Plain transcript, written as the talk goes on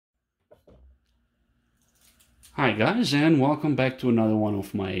Hi guys, and welcome back to another one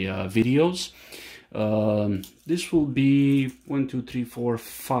of my videos. This will be 1, 2, 3, 4,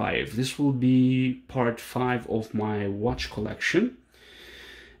 5. This will be part 5 of my watch collection.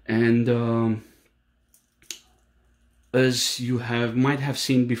 And as you might have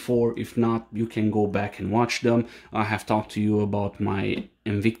seen before, if not, you can go back and watch them. I have talked to you about my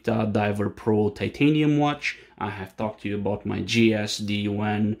Invicta Diver Pro Titanium watch. I have talked to you about my GS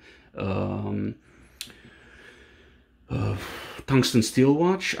DUN tungsten steel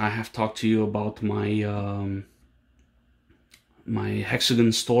watch. I have talked to you about my my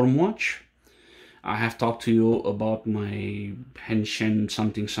Hexagon Storm watch. I have talked to you about my Henshin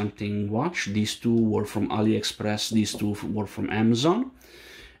something something watch. These two were from AliExpress. These two were from Amazon.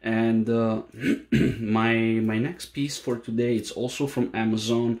 And my next piece for today, it's also from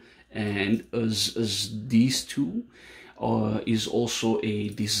Amazon, and as these two is also a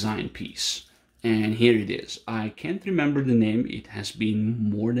design piece. And here it is. I can't remember the name. It has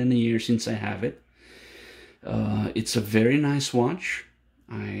been more than a year since I have it. It's a very nice watch.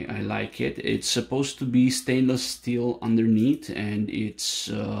 I like it. It's supposed to be stainless steel underneath, and it's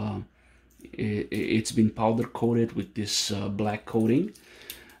been powder coated with this black coating.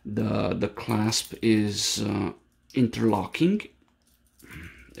 The clasp is interlocking.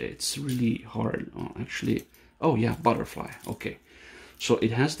 It's really hard. Oh, actually, oh yeah, butterfly. Okay, so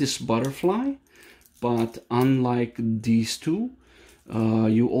it has this butterfly. But unlike these two,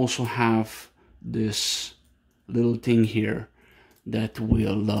 you also have this little thing here that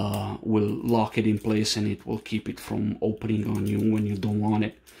will lock it in place, and it will keep it from opening on you when you don't want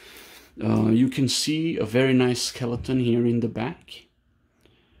it. You can see a very nice skeleton here in the back.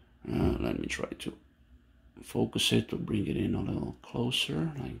 Let me try to focus it or bring it in a little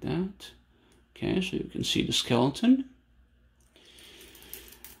closer like that. Okay, so you can see the skeleton.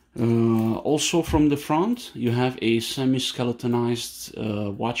 Also from the front, you have a semi-skeletonized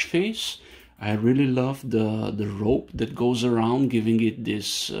watch face. I really love the rope that goes around, giving it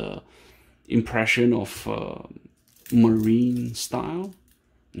this impression of marine style.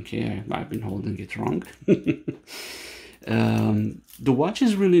 Okay, I've been holding it wrong. The watch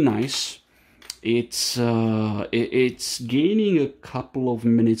is really nice. It's gaining a couple of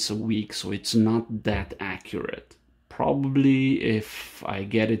minutes a week, so it's not that accurate. Probably if I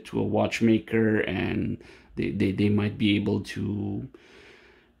get it to a watchmaker, and they might be able to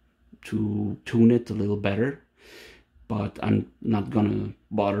tune it a little better, but I'm not gonna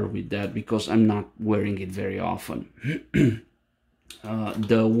bother with that because I'm not wearing it very often.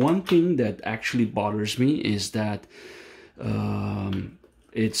 The one thing that actually bothers me is that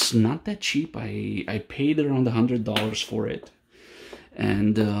it's not that cheap. I paid around $100 for it,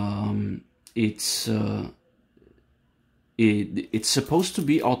 and it's supposed to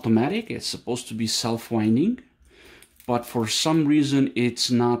be automatic. It's supposed to be self-winding, but for some reason it's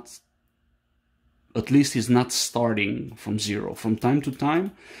not. At least it's not starting from zero. From time to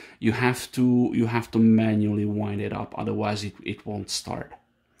time, you have to manually wind it up. Otherwise, it won't start.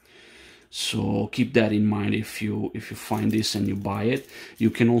 So keep that in mind if you find this and you buy it. You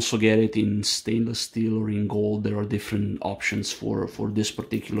can also get it in stainless steel or in gold. There are different options for this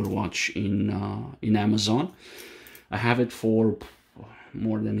particular watch in Amazon. I have it for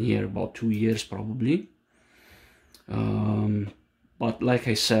more than a year, about 2 years probably. But like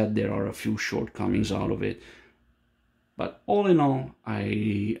I said, there are a few shortcomings out of it. But all in all,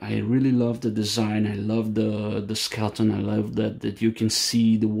 I really love the design. I love the skeleton. I love that you can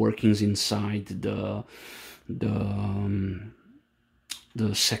see the workings inside the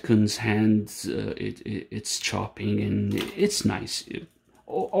seconds hand. It's chopping, and it's nice.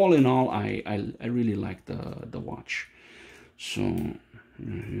 All in all, I really like the watch. So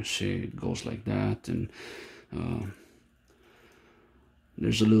you see it goes like that, and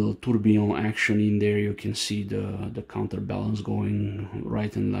there's a little tourbillon action in there. You can see the counterbalance going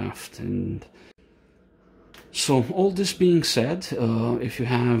right and left. And so all this being said, if you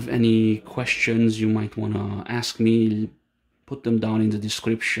have any questions you might want to ask me, put them down in the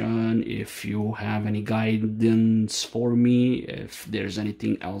description. If you have any guidance for me, if there's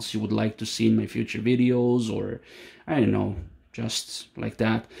anything else you would like to see in my future videos, or I don't know, just like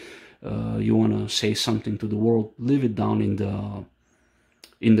that, you want to say something to the world, leave it down in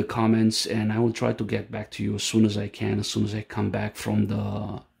the comments, and I will try to get back to you as soon as I can, as soon as I come back from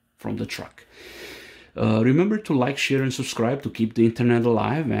the truck. Remember to like, share, and subscribe to keep the internet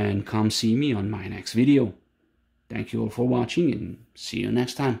alive, and come see me on my next video. Thank you all for watching, and see you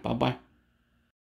next time. Bye-bye.